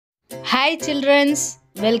Hi childrens,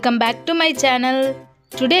 welcome back to my channel.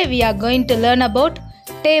 Today we are going to learn about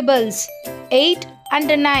tables 8 and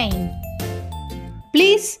 9.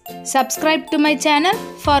 Please subscribe to my channel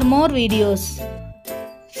for more videos.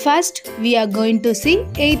 First we are going to see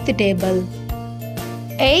 8th table.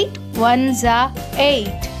 8 ones are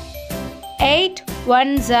 8. 8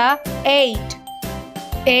 ones are 8.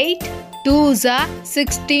 8 twos are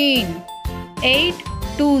 16. 8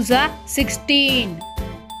 twos are 16.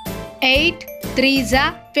 8 threes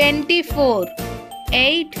are 24.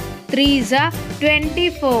 8 threes are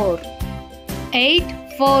 24. 8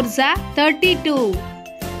 fours are 32.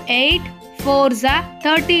 8 fours are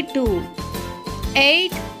 32.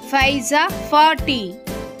 8 fives are 40.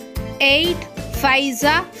 8 fives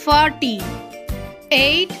are 40.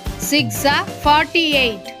 8 six are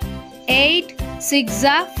 48. 8 six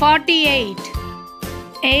are 48.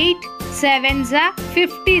 8 sevens are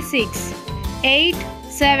 56. 8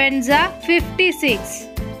 sevens are 56.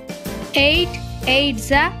 8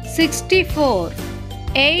 eights are 64.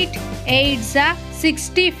 8 eights are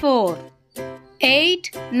 64.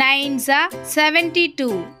 8 nines are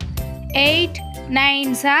 72. 8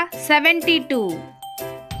 nines are 72.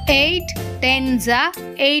 8 tens are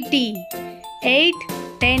 80. 8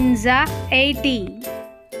 tens are 80.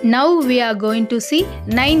 Now we are going to see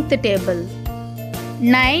 9th table.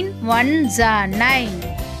 9 ones are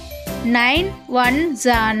 9. 9 ones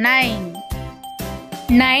are 9.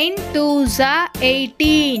 9 twos are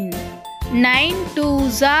 18. 9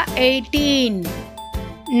 twos are 18.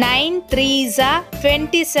 9 threes are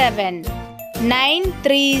 27. 9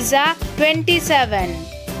 threes are 27.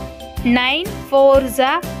 9 fours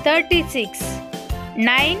are 36.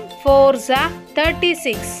 9 fours are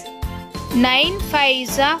 36. 9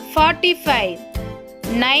 fives are 45.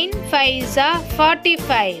 9 fives are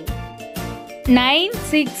 45. 9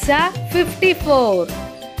 six are 54.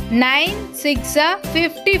 9 six are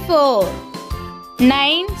 54.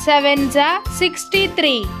 9 sevens are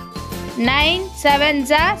 63. 9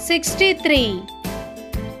 sevens are 63.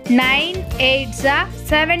 9 eights are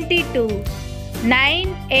 72.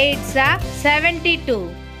 9 eights are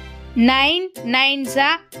 72. 9 nines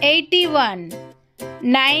are 81.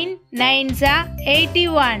 9 nines are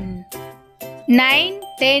 81. 9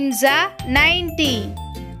 tens are 90.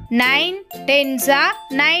 9 tens are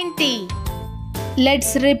 90.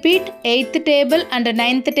 Let's repeat 8th table and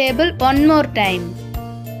 9th table one more time.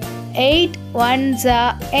 8 ones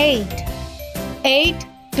are 8. 8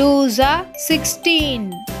 twos are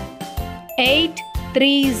 16. 8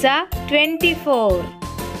 threes are 24.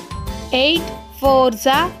 8 fours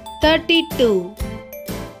are 32.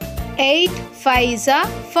 8 fives are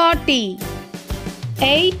 40.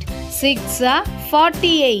 8 six are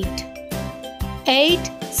 48.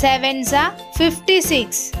 8 sevens are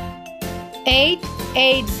 56. 8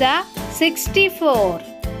 eights are 64.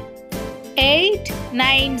 8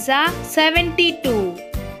 nines are 72.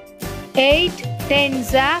 8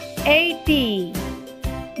 tens are 80.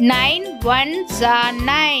 9 ones are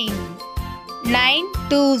 9. 9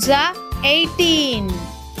 twos are 18.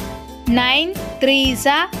 9 threes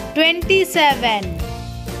are 27.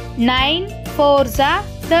 9 fours are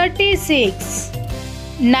 36.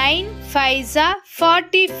 9 fives are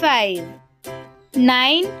 45.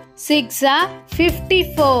 9 six are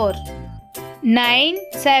 54. 9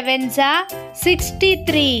 sevens are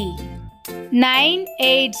 63. 9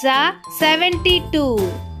 eights are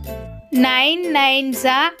 72. 9 nines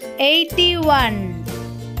are 81.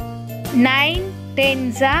 9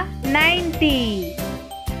 tens are 90.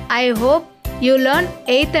 I hope you learned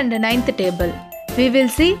 8th and 9th table. We will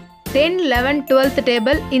see 10, 11, 12th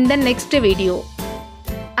table in the next video.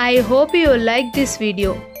 I hope you like this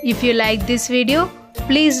video. If you like this video,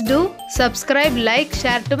 please do subscribe, like,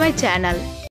 share to my channel.